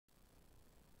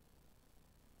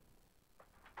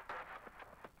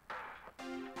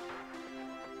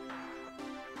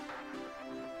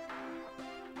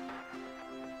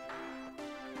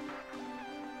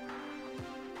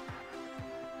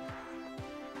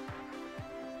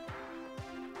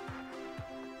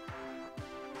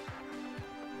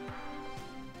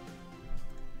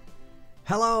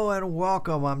Hello and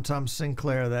welcome. I'm Tom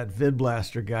Sinclair, that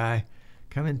VidBlaster guy,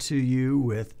 coming to you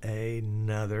with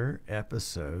another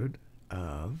episode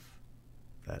of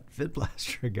that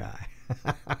VidBlaster guy.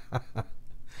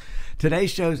 Today's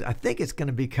show, I think it's going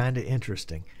to be kind of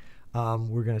interesting.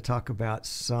 We're going to talk about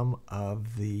some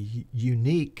of the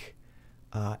unique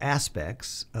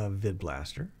aspects of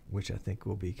VidBlaster, which I think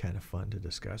will be kind of fun to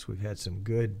discuss. We've had some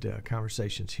good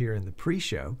conversations here in the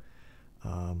pre-show.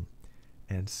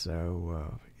 And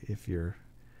so if you're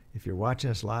watching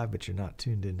us live but you're not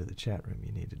tuned into the chat room,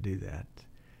 you need to do that.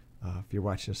 If you're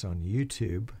watching us on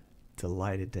YouTube,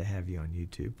 delighted to have you on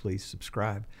YouTube. Please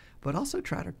subscribe. But also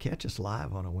try to catch us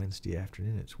live on a Wednesday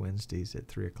afternoon. It's Wednesdays at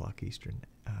 3 o'clock Eastern,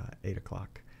 8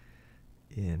 o'clock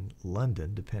in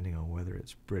London, depending on whether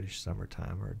it's British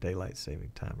summertime or daylight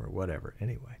saving time or whatever.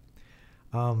 Anyway,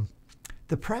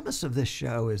 the premise of this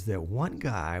show is that one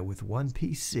guy with one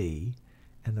PC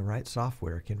and the right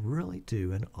software can really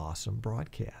do an awesome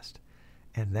broadcast.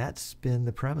 And that's been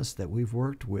the premise that we've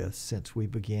worked with since we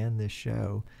began this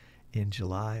show in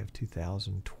July of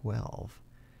 2012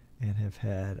 and have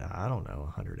had, I don't know,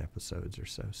 100 episodes or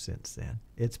so since then.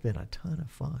 It's been a ton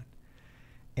of fun.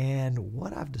 And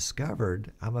what I've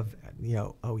discovered,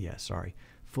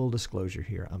 full disclosure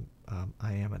here,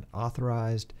 I am an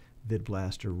authorized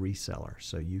VidBlaster reseller.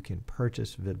 So you can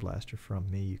purchase VidBlaster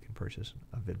from me. You can purchase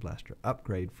a VidBlaster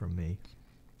upgrade from me.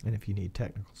 And if you need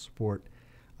technical support,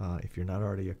 if you're not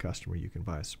already a customer, you can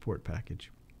buy a support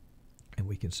package and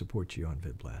we can support you on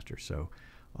VidBlaster. So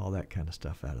all that kind of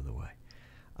stuff out of the way.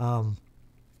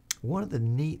 One of the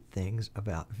neat things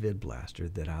about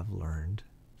VidBlaster that I've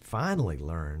finally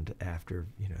learned after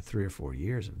 3 or 4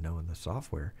 years of knowing the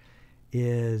software,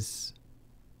 is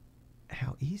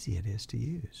how easy it is to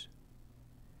use.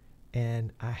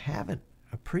 And I haven't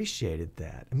appreciated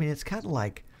that. I mean, it's kind of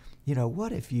like,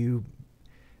 what if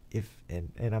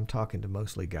and I'm talking to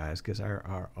mostly guys because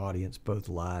our audience, both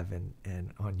live and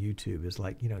on YouTube, is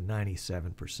like,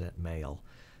 97% male.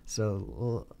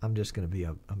 So I'm just going to be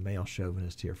a male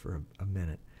chauvinist here for a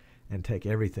minute and take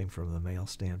everything from the male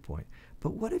standpoint.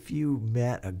 But what if you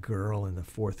met a girl in the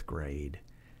 4th grade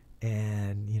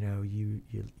and,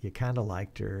 you kind of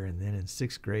liked her, and then in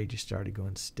 6th grade you started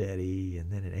going steady,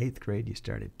 and then in 8th grade you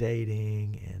started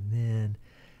dating, and then,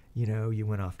 you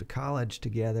went off to college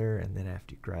together, and then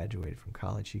after you graduated from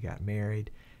college you got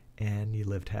married, and you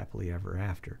lived happily ever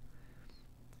after.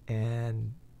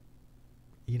 And,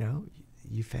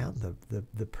 you found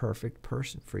the perfect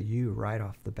person for you right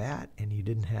off the bat, and you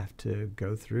didn't have to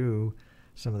go through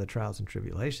some of the trials and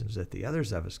tribulations that the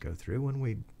others of us go through when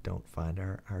we don't find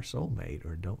our soulmate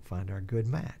or don't find our good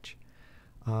match.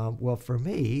 Well, for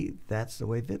me, that's the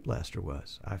way VidBlaster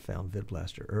was. I found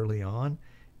VidBlaster early on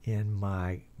in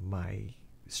my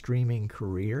streaming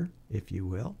career, if you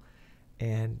will,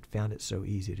 and found it so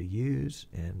easy to use,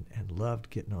 and loved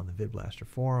getting on the VidBlaster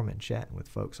forum and chatting with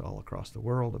folks all across the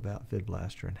world about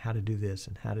VidBlaster and how to do this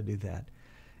and how to do that,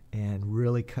 and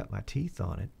really cut my teeth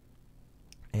on it,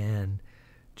 and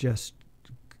just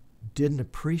didn't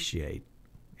appreciate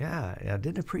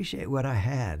what I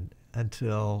had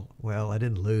until, well, I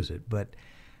didn't lose it,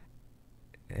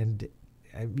 and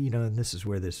this is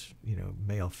where this,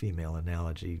 male-female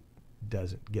analogy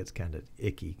gets kind of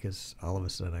icky, because all of a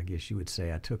sudden I guess you would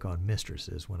say I took on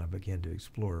mistresses when I began to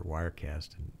explore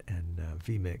Wirecast and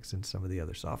vMix and some of the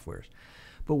other softwares.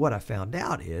 But what I found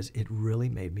out is it really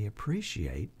made me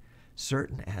appreciate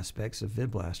certain aspects of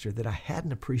VidBlaster that I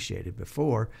hadn't appreciated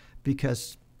before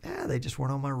because they just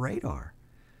weren't on my radar.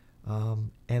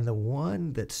 And the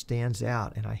one that stands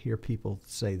out, and I hear people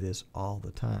say this all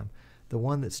the time, the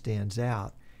one that stands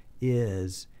out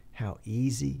is how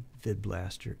easy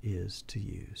VidBlaster is to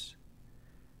use.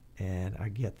 And I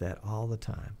get that all the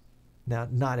time. Now,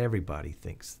 not everybody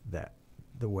thinks that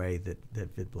the way that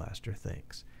VidBlaster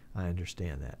thinks. I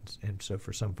understand that. And so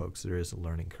for some folks, there is a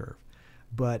learning curve.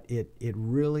 But it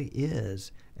really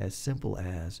is as simple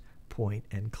as point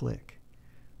and click.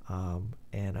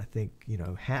 And I think,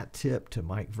 hat tip to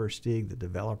Mike Versteeg, the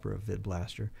developer of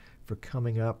VidBlaster, for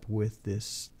coming up with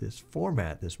this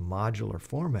format, this modular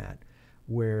format,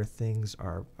 where things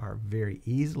are very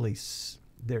easily,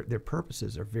 their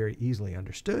purposes are very easily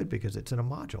understood because it's in a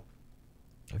module.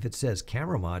 If it says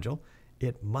camera module,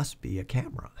 it must be a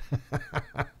camera.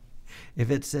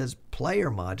 If it says player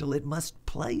module, it must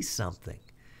play something,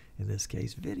 in this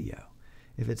case video.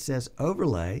 If it says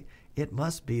overlay, it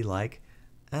must be like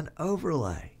an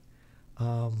overlay.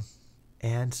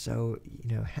 And so,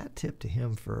 hat tip to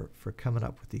him for coming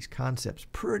up with these concepts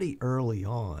pretty early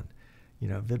on.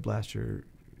 VidBlaster,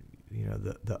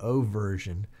 the O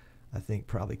version I think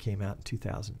probably came out in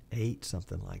 2008,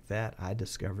 something like that. I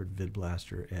discovered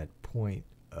VidBlaster at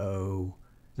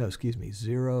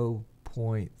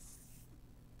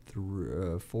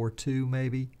 0.42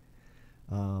 maybe.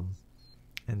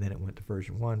 And then it went to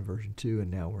version 1, version 2, and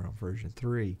now we're on version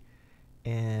 3.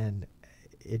 And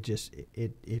it just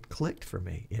it clicked for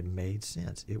me. It made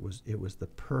sense. It was the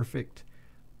perfect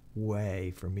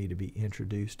way for me to be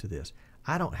introduced to this.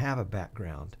 I don't have a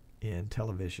background in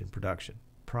television production.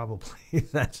 Probably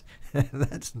that's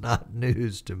not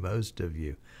news to most of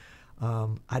you.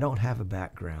 I don't have a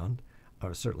background,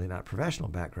 or certainly not professional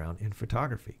background, in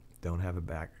photography. Don't have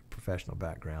a professional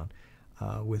background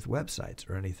with websites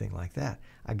or anything like that.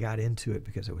 I got into it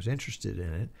because I was interested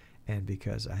in it, and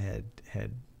because I had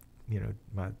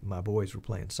my boys were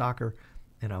playing soccer,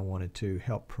 and I wanted to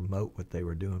help promote what they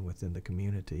were doing within the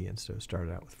community, and so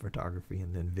started out with photography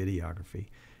and then videography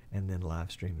and then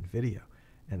live streaming video,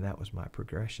 and that was my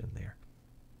progression there.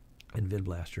 And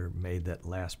VidBlaster made that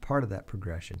last part of that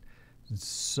progression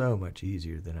so much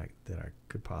easier than I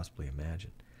could possibly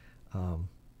imagine.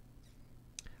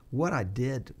 What I've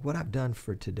done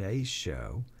for today's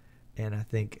show, and I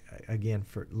think again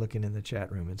for looking in the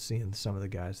chat room and seeing some of the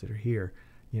guys that are here,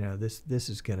 this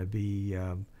is going to be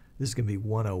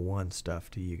 101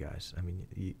 stuff to you guys. I mean,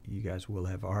 you guys will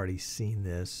have already seen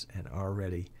this and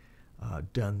already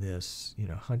done this,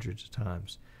 hundreds of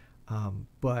times.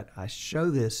 But I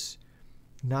show this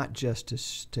not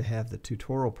just to have the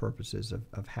tutorial purposes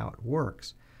of how it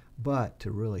works, but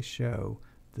to really show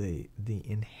the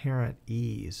inherent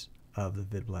ease of the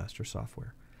VidBlaster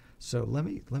software. So let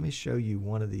me show you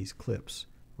one of these clips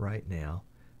right now.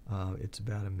 It's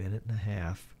about 1.5 minutes,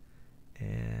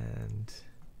 and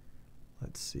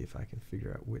let's see if I can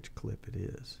figure out which clip it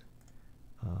is.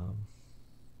 I'm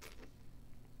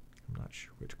not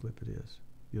sure which clip it is.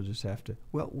 You'll just have to.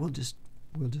 Well, we'll just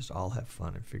all have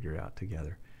fun and figure out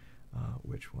together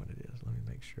which one it is. Let me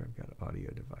make sure I've got an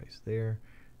audio device there,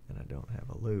 and I don't have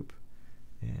a loop,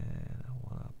 and I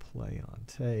want to play on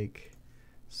take.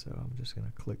 So I'm just going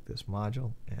to click this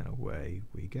module, and away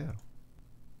we go.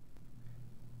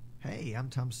 Hey, I'm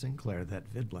Tom Sinclair,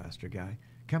 that VidBlaster guy,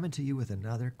 coming to you with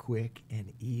another quick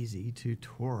and easy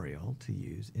tutorial to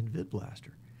use in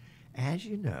VidBlaster. As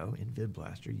you know, in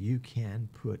VidBlaster, you can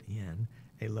put in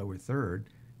a lower third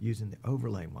using the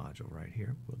overlay module right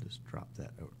here. We'll just drop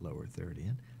that lower third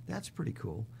in. That's pretty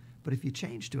cool. But if you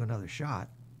change to another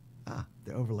shot,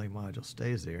 the overlay module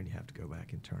stays there and you have to go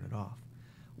back and turn it off.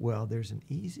 Well, there's an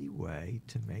easy way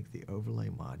to make the overlay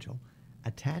module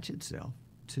attach itself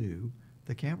to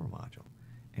the camera module,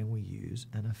 and we use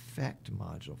an effect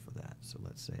module for that. So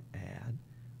let's say add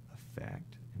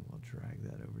effect, and we'll drag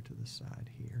that over to the side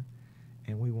here,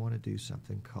 and we want to do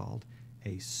something called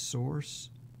a source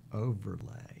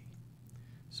overlay.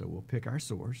 So we'll pick our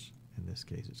source, in this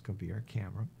case it's going to be our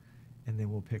camera, and then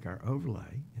we'll pick our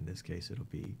overlay, in this case it'll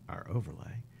be our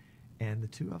overlay, and the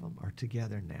two of them are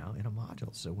together now in a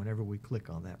module. So whenever we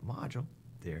click on that module,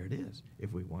 there it is.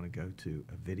 If we want to go to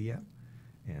a video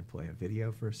and play a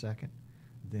video for a second,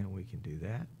 then we can do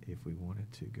that. If we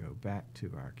wanted to go back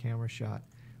to our camera shot,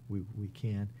 we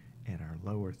can, and our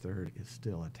lower third is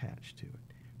still attached to it.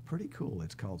 Pretty cool.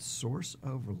 It's called Source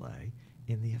Overlay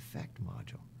in the Effect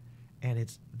module, and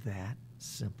it's that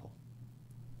simple.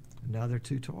 Another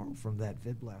tutorial from that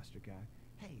VidBlaster guy.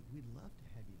 Hey, we'd love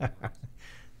to have you.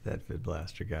 That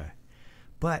VidBlaster guy.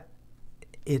 But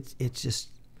it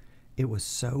was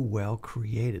so well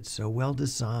created, so well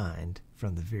designed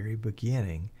from the very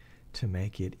beginning to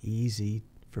make it easy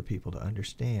for people to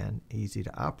understand, easy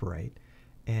to operate.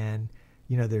 And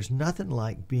there's nothing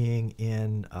like being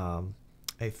in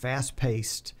a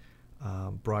fast-paced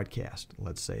broadcast.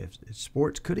 Let's say if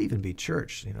sports, could even be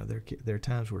church. There are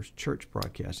times where church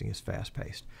broadcasting is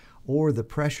fast-paced, or the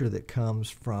pressure that comes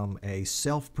from a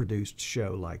self-produced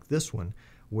show like this one,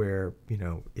 where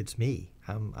it's me.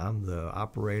 I'm the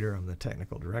operator, I'm the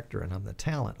technical director, and I'm the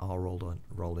talent all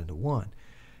rolled into one.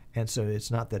 And so it's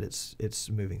not that it's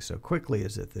moving so quickly,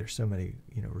 as that there's so many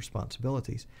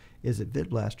responsibilities. Is that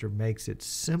VidBlaster makes it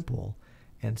simple,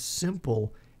 and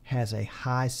simple has a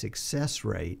high success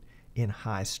rate in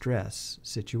high stress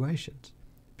situations,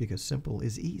 because simple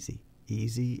is easy.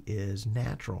 Easy is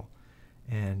natural,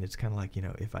 and it's kind of like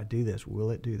if I do this,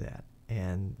 will it do that?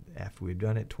 And after we've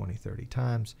done it 20, 30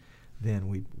 times, then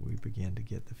we begin to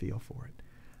get the feel for it.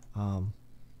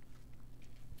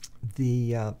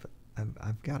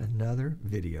 I've got another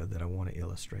video that I want to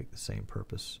illustrate the same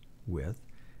purpose with,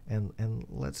 and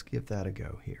let's give that a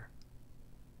go here.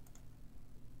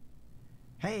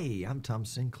 Hey, I'm Tom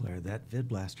Sinclair, that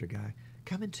VidBlaster guy,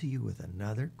 coming to you with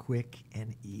another quick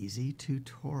and easy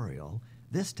tutorial.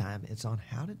 This time it's on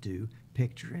how to do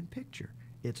picture-in-picture.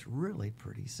 It's really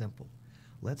pretty simple.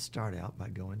 Let's start out by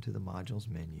going to the Modules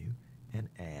menu and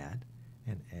add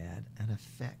an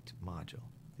Effect module.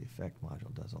 The Effect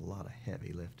module does a lot of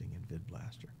heavy lifting in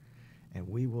VidBlaster. And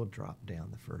we will drop down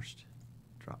the first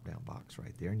drop-down box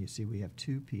right there, and you see we have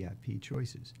two PIP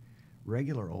choices.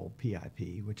 Regular old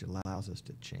PIP, which allows us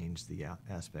to change the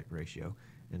aspect ratio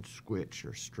and squitch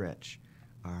or stretch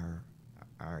our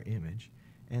image,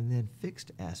 and then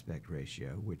fixed aspect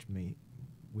ratio, which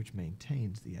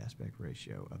maintains the aspect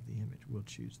ratio of the image. We'll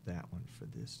choose that one for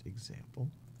this example.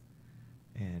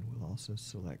 And we'll also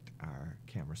select our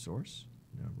camera source,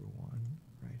 number 1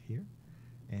 right here.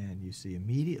 And you see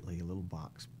immediately a little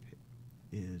box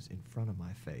is in front of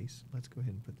my face. Let's go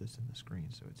ahead and put this in the screen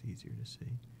so it's easier to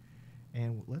see.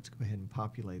 And let's go ahead and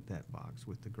populate that box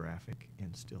with the graphic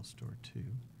in Still Store 2.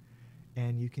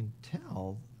 And you can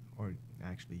tell, or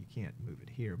actually you can't move it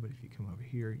here, but if you come over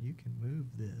here, you can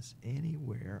move this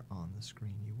anywhere on the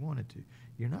screen you wanted to.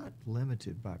 You're not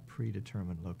limited by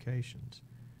predetermined locations.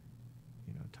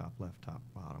 You know, top left, top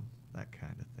bottom, that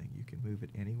kind of thing. You can move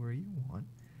it anywhere you want.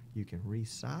 You can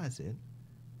resize it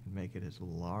and make it as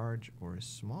large or as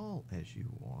small as you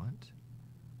want.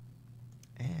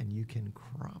 And you can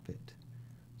crop it.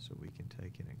 So we can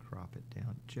take it and crop it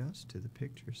down just to the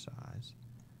picture size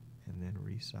and then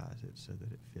resize it so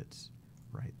that it fits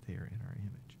right there in our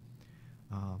image.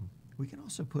 We can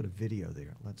also put a video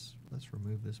there. Let's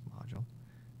remove this module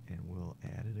and we'll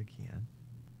add it again.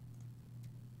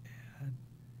 Add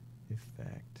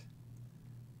Effect,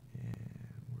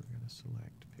 and we're going to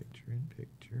select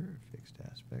Picture-in-Picture, Fixed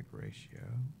Aspect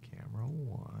Ratio, Camera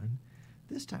 1.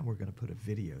 This time we're going to put a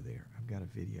video there. I've got a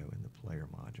video in the Player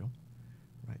module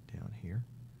right down here.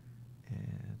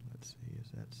 And let's see,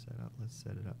 is that set up? Let's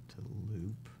set it up to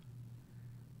loop.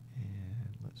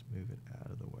 And let's move it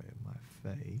out of the way of my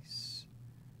face.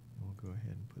 And we'll go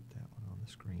ahead and put that one on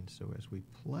the screen. So as we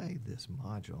play this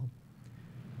module,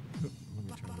 let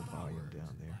me turn the volume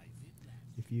down there.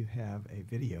 If you have a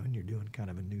video and you're doing kind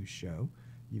of a new show,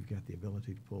 you've got the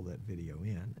ability to pull that video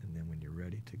in, and then when you're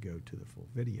ready to go to the full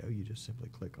video, you just simply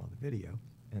click on the video,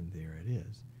 and there it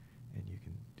is. And you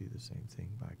can do the same thing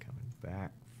by coming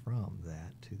back from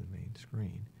that to the main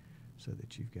screen so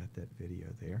that you've got that video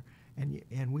there.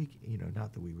 And we, you know,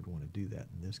 not that we would want to do that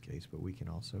in this case, but we can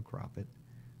also crop it,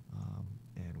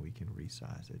 and we can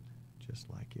resize it just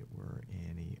like it were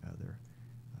any other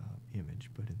image,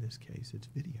 but in this case it's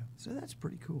video. So that's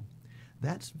pretty cool.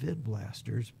 That's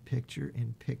VidBlaster's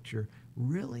picture-in-picture.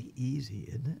 Really easy,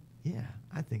 isn't it? Yeah,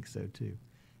 I think so too.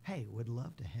 Hey, would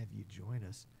love to have you join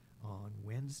us on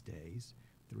Wednesdays,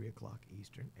 3 o'clock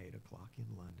Eastern, 8 o'clock in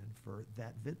London for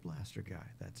That VidBlaster Guy.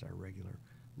 That's our regular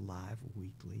live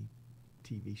weekly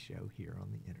TV show here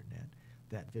on the internet,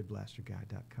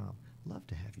 thatvidblasterguy.com. Love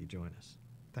to have you join us.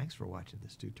 Thanks for watching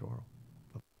this tutorial.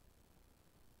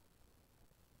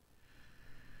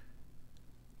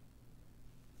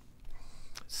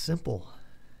 Simple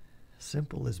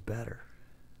is better.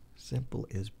 Simple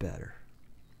is better.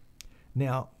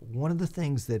 Now, one of the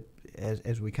things that,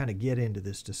 as we kind of get into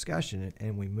this discussion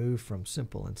and we move from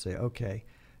simple and say, okay,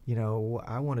 you know,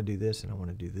 I want to do this and I want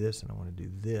to do this and I want to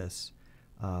do this,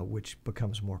 which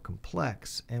becomes more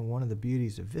complex. And one of the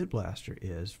beauties of VidBlaster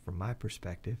is, from my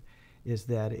perspective, is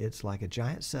that it's like a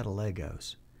giant set of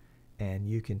Legos. And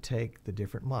you can take the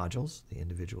different modules, the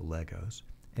individual Legos,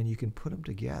 and you can put them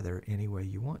together any way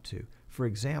you want to. For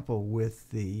example, with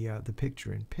the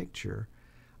picture-in-picture,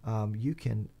 you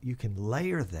can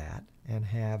layer that and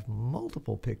have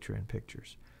multiple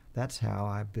picture-in-pictures. That's how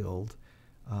I build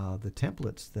the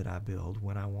templates that I build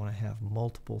when I want to have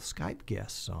multiple Skype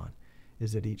guests on,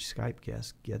 is that each Skype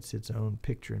guest gets its own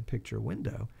picture-in-picture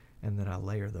window, and then I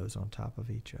layer those on top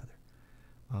of each other.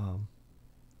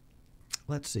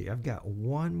 Let's see, I've got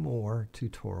one more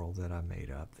tutorial that I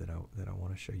made up that I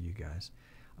want to show you guys.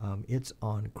 It's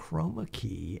on Chroma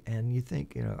Key, and you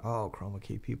think, you know, oh, Chroma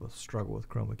Key, people struggle with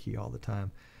Chroma Key all the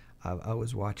time. I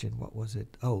was watching, what was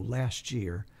it? Oh, last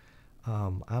year,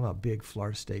 I'm a big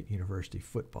Florida State University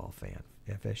football fan,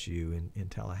 FSU in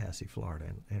Tallahassee, Florida,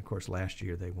 and of course last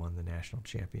year they won the national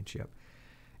championship.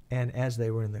 And as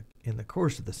they were in the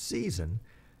course of the season,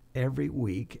 every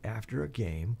week after a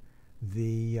game,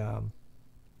 the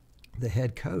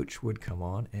head coach would come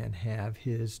on and have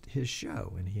his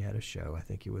show, and he had a show. I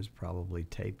think it was probably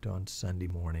taped on Sunday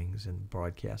mornings and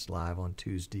broadcast live on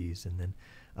Tuesdays, and then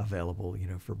available, you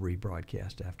know, for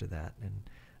rebroadcast after that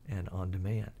and on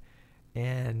demand.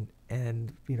 And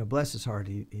you know, bless his heart,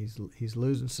 he's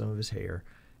losing some of his hair,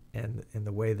 and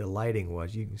the way the lighting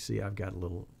was, you can see I've got a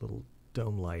little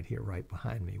dome light here right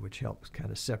behind me, which helps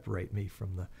kind of separate me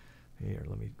from the, here,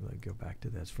 let me go back to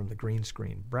this, from the green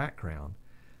screen background.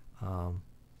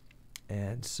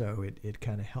 And so it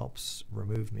kind of helps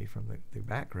remove me from the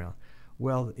background.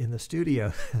 Well, in the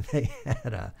studio, they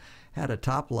had a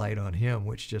top light on him,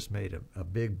 which just made a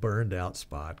big burned out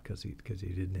spot because he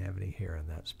didn't have any hair in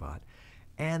that spot.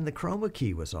 And the chroma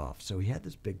key was off, so he had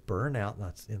this big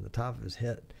burnout in the top of his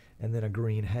head and then a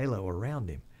green halo around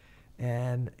him.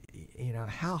 And, you know,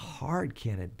 how hard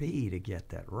can it be to get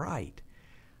that right?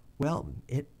 Well,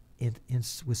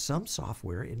 with some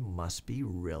software, it must be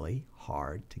really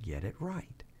hard to get it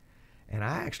right. And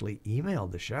I actually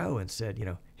emailed the show and said, you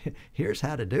know, here's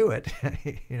how to do it.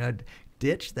 You know,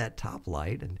 ditch that top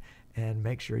light and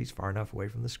make sure he's far enough away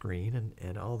from the screen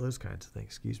and all those kinds of things.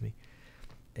 Excuse me.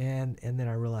 And then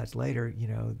I realized later, you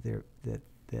know, that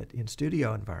in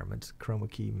studio environments, Chroma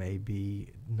Key may be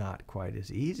not quite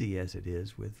as easy as it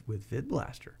is with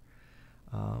VidBlaster.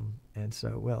 And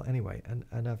so, well, anyway,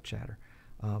 enough chatter.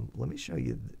 Let me show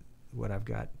you what I've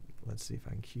got. Let's see if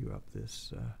I can queue up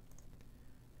this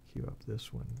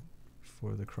one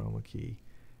for the Chroma Key.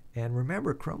 And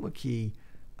remember, Chroma Key,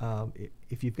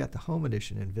 if you've got the Home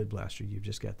Edition in VidBlaster, you've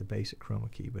just got the basic Chroma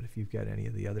Key. But if you've got any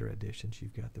of the other editions,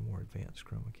 you've got the more advanced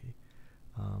Chroma Key.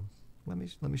 Let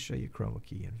me show you Chroma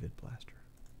Key in VidBlaster.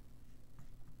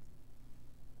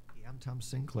 I'm Tom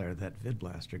Sinclair, that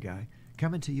VidBlaster guy,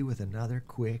 coming to you with another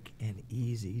quick and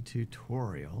easy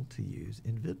tutorial to use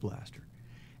in VidBlaster.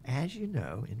 As you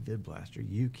know, in VidBlaster,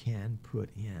 you can put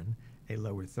in a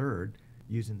lower third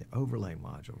using the overlay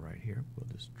module right here. We'll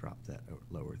just drop that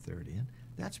lower third in.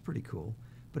 That's pretty cool.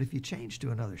 But if you change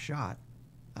to another shot,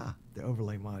 the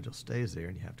overlay module stays there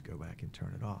and you have to go back and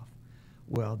turn it off.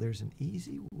 Well, there's an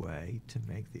easy way to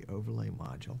make the overlay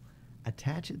module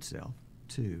attach itself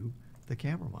to the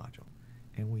camera module.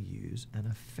 And we use an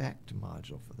effect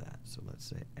module for that. So let's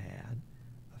say add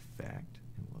effect,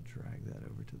 and we'll drag that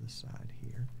over to the side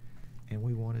here. And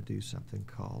we want to do something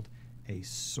called a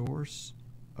source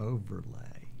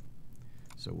overlay.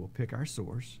 So we'll pick our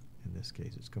source. In this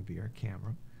case, it's going to be our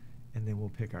camera. And then we'll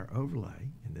pick our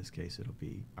overlay. In this case, it'll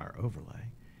be our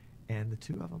overlay. And the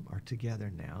two of them are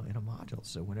together now in a module.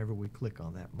 So whenever we click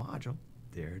on that module,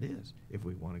 there it is. If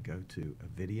we want to go to a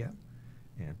video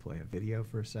and play a video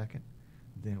for a second,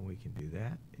 then we can do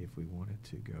that. If we wanted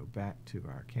to go back to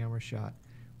our camera shot,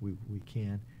 we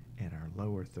can, and our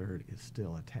lower third is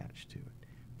still attached to it.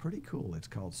 Pretty cool. It's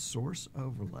called Source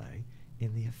Overlay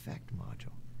in the Effect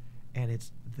module, and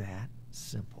it's that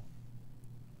simple.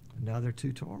 Another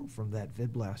tutorial from that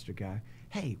VidBlaster guy.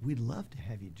 Hey, we'd love to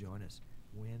have you join us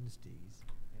Wednesdays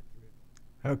at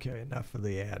 3. Okay, enough of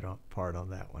the ad part on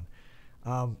that one.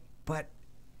 But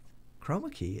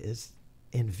Chroma Key is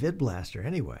in VidBlaster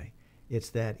anyway. It's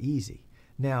that easy.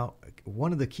 Now,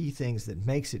 one of the key things that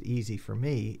makes it easy for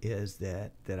me is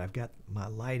that I've got my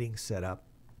lighting set up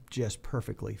just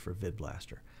perfectly for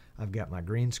VidBlaster. I've got my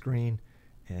green screen,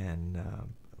 and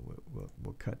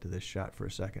we'll cut to this shot for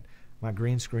a second. My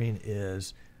green screen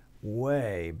is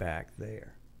way back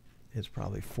there. It's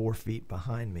probably 4 feet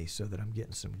behind me so that I'm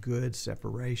getting some good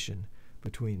separation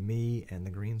between me and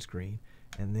the green screen.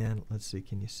 And then, let's see,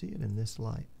 can you see it in this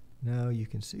light? No, you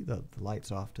can see the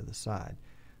lights off to the side.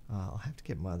 I'll have to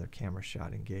get my other camera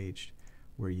shot engaged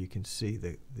where you can see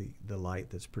the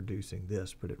light that's producing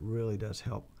this, but it really does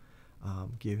help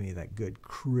give me that good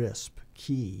crisp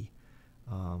key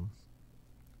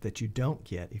that you don't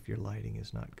get if your lighting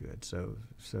is not good. So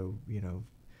you know,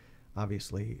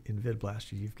 obviously in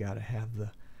VidBlaster you've got to have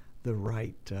the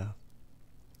right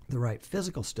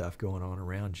physical stuff going on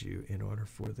around you in order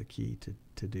for the key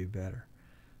to do better.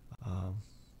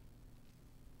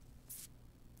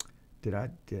 Did I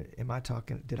do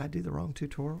the wrong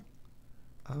tutorial?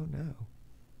 Oh no.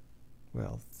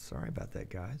 Well, sorry about that,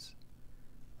 guys.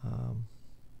 I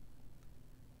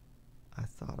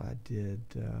thought I did.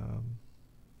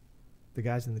 The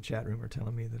guys in the chat room are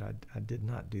telling me that I did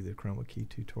not do the Chroma Key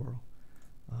tutorial.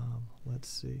 Let's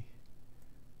see.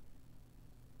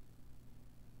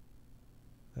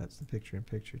 That's the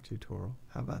picture-in-picture tutorial.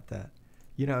 How about that?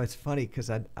 You know, it's funny because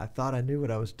I thought I knew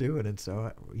what I was doing, and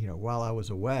so, you know, while I was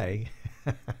away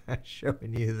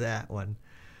showing you that one,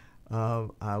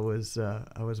 I was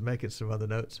making some other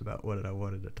notes about what I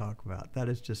wanted to talk about. That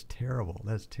is just terrible.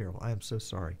 That's terrible. I am so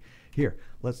sorry. Here,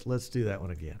 let's do that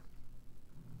one again.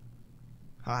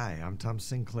 Hi, I'm Tom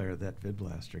Sinclair, that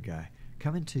VidBlaster guy,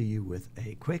 coming to you with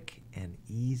a quick and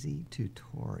easy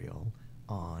tutorial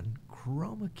on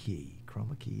Chroma Key.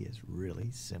 Chroma Key is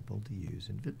really simple to use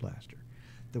in VidBlaster.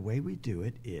 the way we do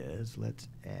it is, let's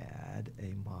add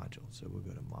a module. So we'll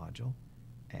go to Module,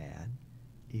 Add,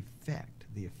 Effect.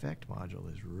 The Effect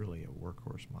module is really a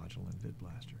workhorse module in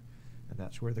VidBlaster, and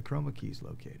that's where the Chroma Key is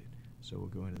located. So we'll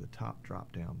go into the top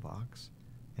drop-down box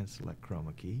and select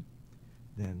Chroma Key.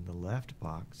 Then the left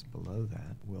box below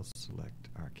that, we'll select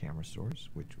our camera source,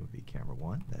 which will be camera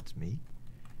 1, that's me.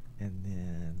 And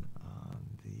then on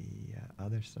the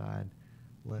other side,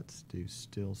 let's do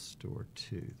Still Store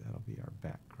 2. That'll be our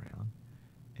background.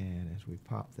 And as we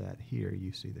pop that here,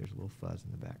 you see there's a little fuzz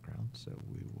in the background. So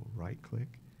we will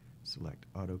right-click, select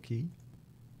Auto Key,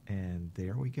 and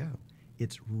there we go.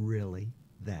 It's really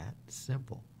that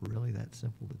simple to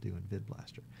do in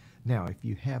VidBlaster. Now, if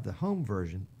you have the home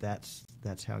version, that's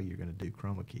how you're going to do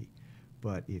Chroma Key.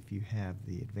 But if you have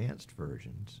the advanced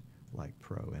versions, like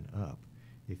Pro and up,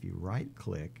 if you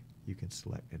right-click, you can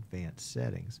select Advanced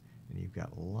Settings, and you've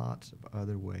got lots of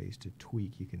other ways to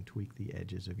tweak. You can tweak the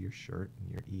edges of your shirt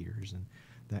and your ears and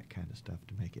that kind of stuff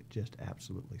to make it just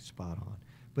absolutely spot on.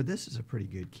 But this is a pretty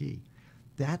good key.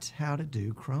 That's how to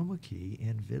do Chroma Key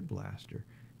in VidBlaster.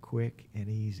 Quick and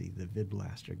easy, the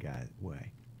VidBlaster guy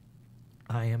way.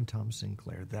 I am Tom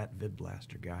Sinclair, that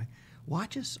VidBlaster guy.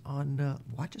 Watch us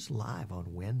live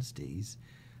on Wednesdays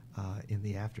in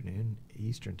the afternoon,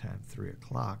 Eastern Time, 3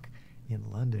 o'clock. In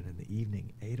London in the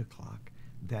evening, 8 o'clock.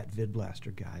 That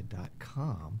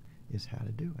VidBlasterGuide.com is how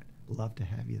to do it. Love to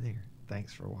have you there.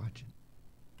 Thanks for watching.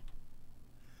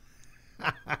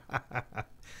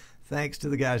 Thanks to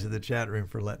the guys in the chat room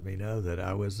for letting me know that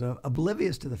I was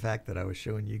oblivious to the fact that I was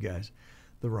showing you guys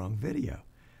the wrong video.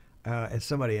 And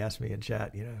somebody asked me in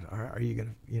chat, are you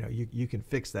going to, you can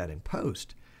fix that in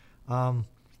post.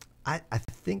 I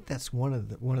think that's one of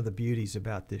the beauties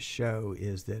about this show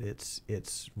is that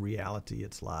it's reality,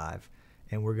 it's live,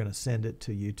 and we're going to send it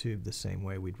to YouTube the same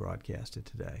way we broadcast it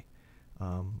today.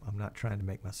 I'm not trying to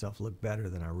make myself look better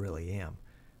than I really am.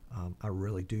 I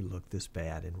really do look this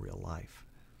bad in real life.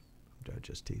 I'm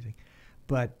just teasing.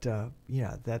 But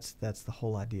yeah, that's the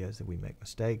whole idea, is that we make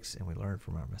mistakes and we learn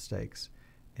from our mistakes,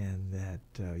 and that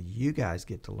you guys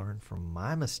get to learn from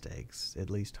my mistakes,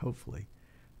 at least hopefully.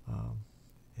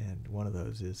 And one of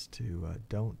those is to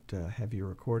don't have your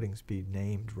recordings be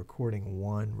named Recording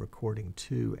 1, Recording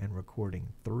 2, and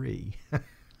Recording 3.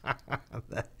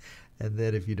 And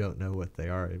then if you don't know what they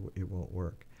are, it won't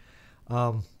work.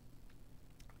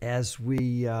 As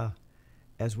we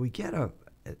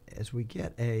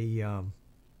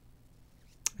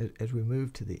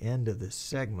move to the end of this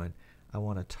segment, I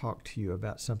want to talk to you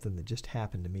about something that just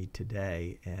happened to me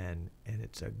today, and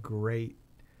it's a great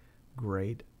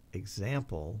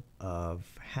example of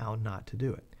how not to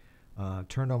do it.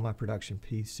 Turned on my production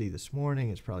PC this morning.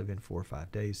 It's probably been 4 or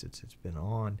 5 days since it's been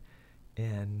on,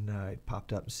 and it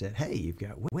popped up and said, "Hey, you've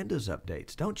got Windows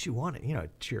updates. Don't you want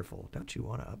it? Cheerful. Don't you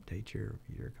want to update your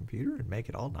computer and make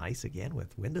it all nice again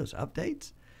with Windows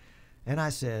updates?" And I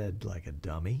said, like a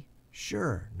dummy,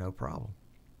 "Sure, no problem."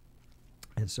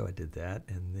 And so I did that,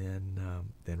 and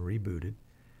then rebooted,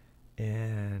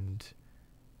 and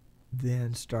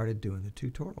then started doing the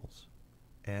tutorials.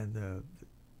 And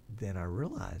then I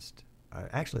realized,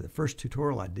 actually the first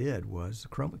tutorial I did was the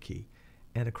Chroma Key,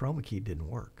 and the Chroma Key didn't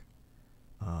work.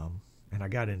 And I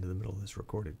got into the middle of this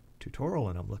recorded tutorial,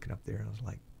 and I'm looking up there, and I was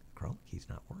like, Chroma Key's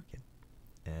not working.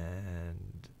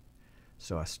 And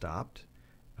so I stopped.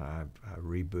 I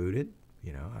rebooted.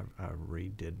 I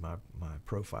redid my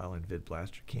profile in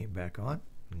VidBlaster, came back on,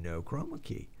 no Chroma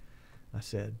Key. I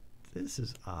said, this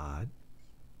is odd.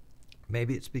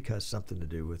 Maybe it's because something to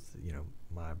do with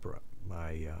my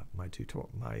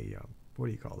tutorial, what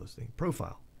do you call this thing,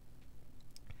 profile.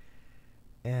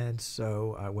 And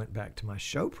so I went back to my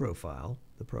show profile,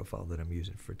 the profile that I'm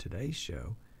using for today's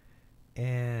show,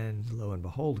 and lo and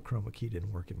behold, Chroma Key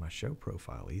didn't work in my show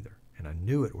profile either. And I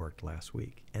knew it worked last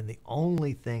week. And the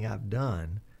only thing I've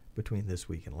done between this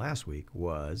week and last week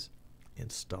was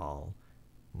install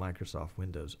Microsoft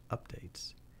Windows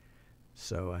updates.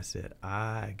 So I said,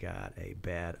 I got a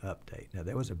bad update. Now,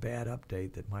 there was a bad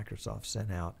update that Microsoft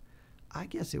sent out, I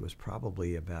guess it was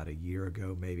probably about a year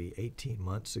ago, maybe 18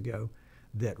 months ago,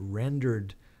 that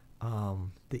rendered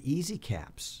the easy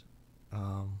caps.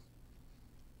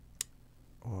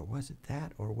 Or was it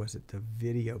that? Or was it the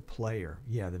video player?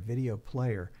 Yeah, the video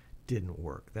player didn't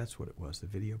work. That's what it was. The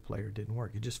video player didn't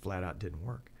work. It just flat out didn't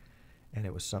work. And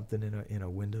it was something in a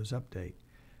Windows update.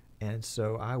 And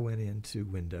so I went into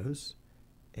Windows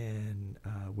and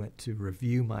went to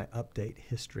review my update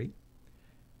history,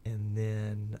 and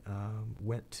then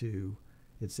went to,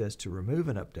 it says to remove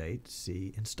an update,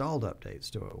 see installed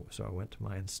updates. So I went to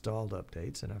my installed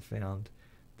updates, and I found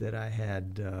that I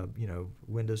had,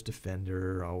 Windows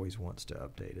Defender always wants to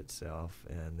update itself,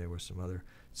 and there were some other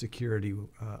security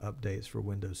updates for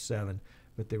Windows 7,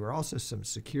 but there were also some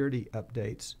security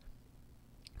updates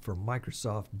for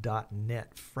Microsoft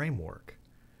 .NET Framework,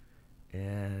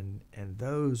 and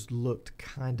those looked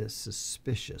kind of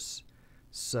suspicious.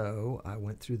 So I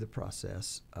went through the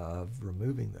process of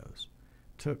removing those.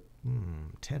 Took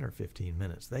 10 or 15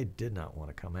 minutes. They did not want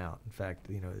to come out. In fact,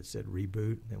 it said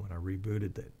reboot, and then when I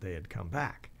rebooted, they had come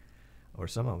back, or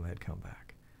some of them had come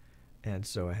back. And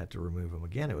so I had to remove them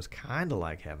again. It was kind of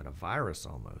like having a virus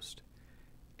almost.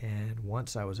 And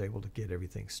once I was able to get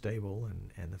everything stable,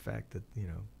 and the fact that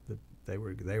that they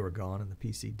were gone and the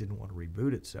PC didn't want to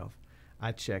reboot itself,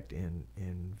 I checked in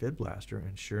VidBlaster,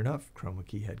 and sure enough, Chroma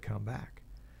Key had come back.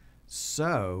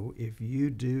 So if you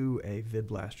do a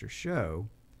VidBlaster show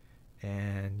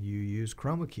and you use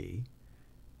Chroma Key,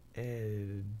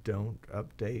 don't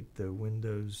update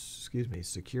the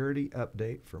security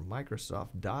update for Microsoft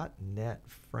 .NET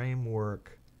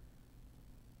Framework.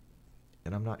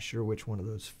 And I'm not sure which one of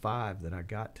those 5 that I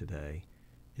got today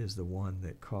is the one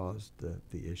that caused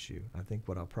the issue. I think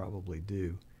what I'll probably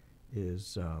do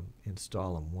is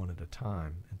install them one at a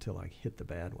time until I hit the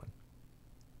bad one.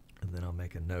 And then I'll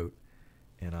make a note,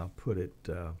 and I'll put it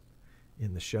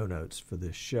in the show notes for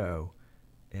this show,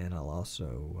 and I'll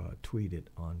also tweet it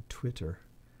on Twitter.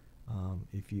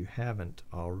 If you haven't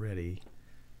already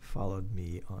followed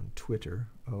me on Twitter,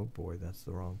 oh boy, that's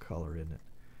the wrong color, isn't it?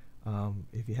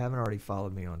 If you haven't already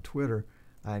followed me on Twitter,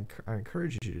 I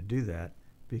encourage you to do that,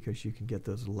 because you can get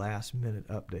those last-minute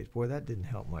updates. Boy, that didn't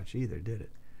help much either, did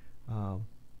it?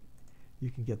 You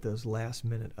can get those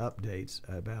last-minute updates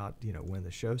about when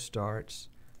the show starts,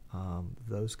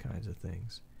 those kinds of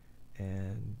things,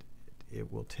 and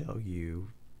it will tell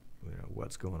you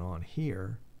what's going on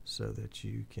here, so that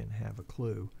you can have a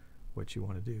clue what you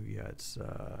want to do. Yeah, it's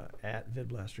at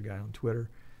VidBlaster Guy on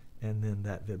Twitter, and then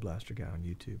that VidBlaster Guy on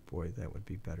YouTube. Boy, that would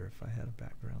be better if I had a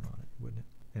background on it, wouldn't it?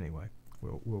 Anyway,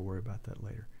 we'll worry about that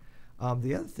later.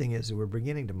 The other thing is that we're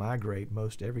beginning to migrate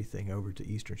most everything over to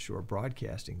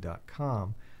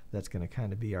easternshorebroadcasting.com. That's going to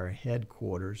kind of be our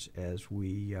headquarters as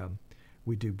we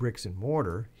do bricks and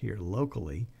mortar here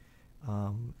locally.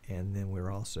 And then we're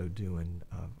also doing,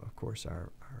 of course,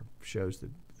 our shows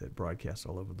that broadcast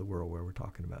all over the world, where we're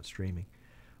talking about streaming.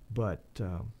 But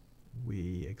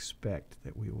we expect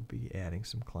that we will be adding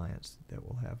some clients that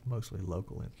will have mostly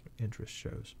local interest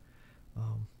shows,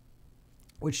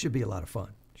 which should be a lot of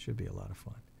fun.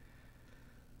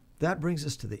 That brings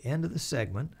us to the end of the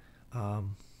segment.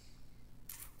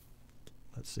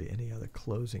 Let's see, any other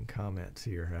closing comments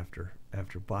here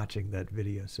after botching that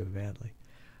video so badly?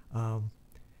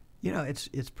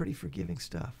 It's pretty forgiving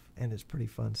stuff, and it's pretty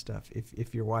fun stuff.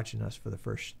 If you're watching us for the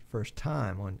first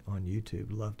time on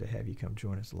YouTube, love to have you come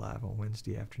join us live on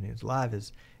Wednesday afternoons. Live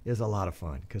is a lot of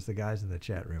fun, because the guys in the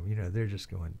chat room, they're just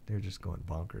going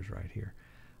bonkers right here,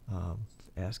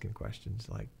 asking questions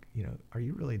like, are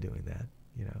you really doing that?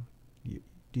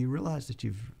 Do you realize that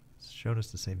you've shown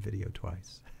us the same video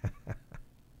twice?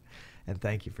 And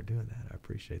thank you for doing that. I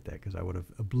appreciate that, because I would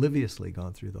have obliviously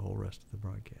gone through the whole rest of the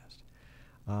broadcast.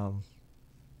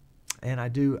 And I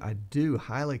do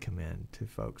highly commend to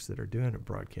folks that are doing a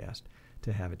broadcast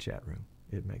to have a chat room.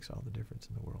 It makes all the difference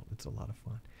in the world. It's a lot of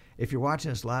fun. If you're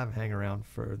watching us live, hang around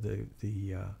for the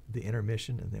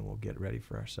intermission, and then we'll get ready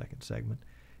for our second segment.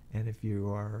 And if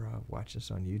you are watching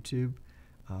us on YouTube,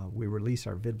 we release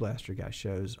our VidBlaster Guy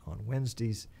shows on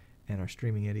Wednesdays and our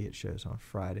Streaming Idiot shows on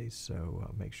Fridays.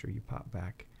 So make sure you pop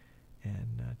back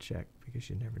and check, because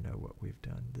you never know what we've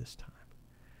done this time.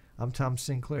 I'm Tom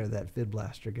Sinclair, that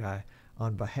VidBlaster Guy.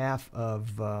 On behalf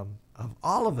of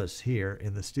all of us here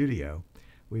in the studio,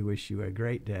 we wish you a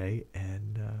great day,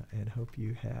 and hope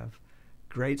you have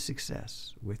great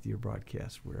success with your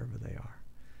broadcasts wherever they are.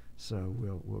 So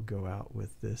we'll go out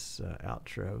with this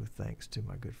outro, thanks to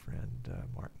my good friend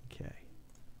Martin Kay.